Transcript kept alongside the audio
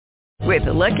With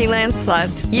the Lucky Land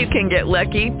Slots, you can get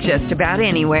lucky just about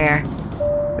anywhere.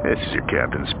 This is your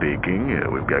captain speaking.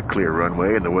 We've got clear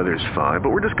runway and the weather's fine,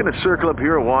 but we're just going to circle up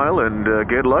here a while and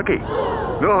get lucky.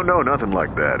 No, nothing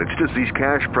like that. It's just these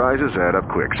cash prizes add up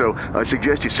quick. So I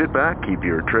suggest you sit back, keep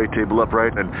your tray table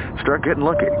upright, and start getting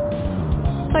lucky.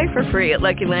 Play for free at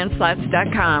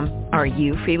LuckyLandSlots.com. Are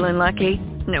you feeling lucky?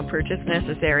 No purchase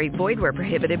necessary. Void where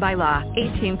prohibited by law.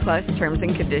 18 plus terms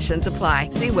and conditions apply.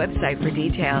 See website for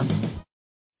details.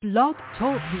 Blog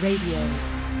Talk Radio.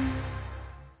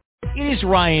 It is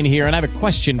Ryan here, and I have a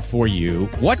question for you.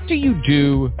 What do you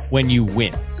do when you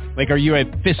win? Like, are you a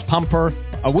fist pumper,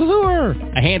 a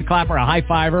woohooer, a hand clapper, a high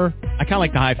fiver? I kind of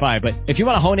like the high five, but if you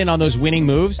want to hone in on those winning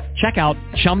moves, check out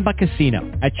Chumba Casino.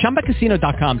 At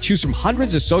ChumbaCasino.com, choose from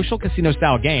hundreds of social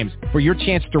casino-style games for your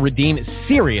chance to redeem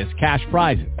serious cash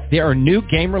prizes. There are new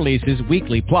game releases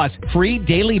weekly, plus free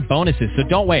daily bonuses, so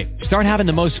don't wait. Start having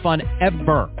the most fun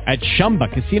ever at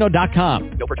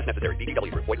ChumbaCasino.com. No purchase necessary.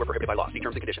 VGW Group. Void where prohibited by law. See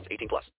terms and conditions. 18 plus.